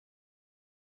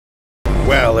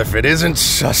Well, if it isn't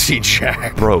Sussy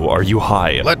Jack. Bro, are you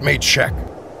high? Let me check.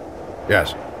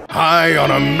 Yes. High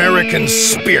on American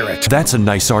spirit. That's a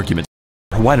nice argument.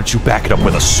 Why don't you back it up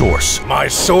with a source? My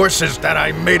source is that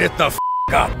I made it the f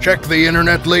up. Check the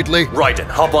internet lately? Raiden,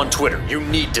 hop on Twitter. You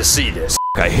need to see this.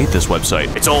 I hate this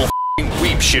website. It's all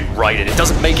weep shit, Raiden. It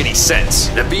doesn't make any sense.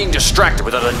 They're being distracted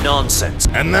with other nonsense.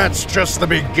 And that's just the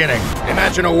beginning.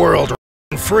 Imagine a world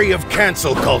free of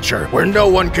cancel culture, where no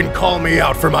one can call me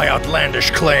out for my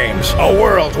outlandish claims. A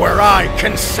world where I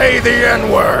can say the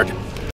N-word.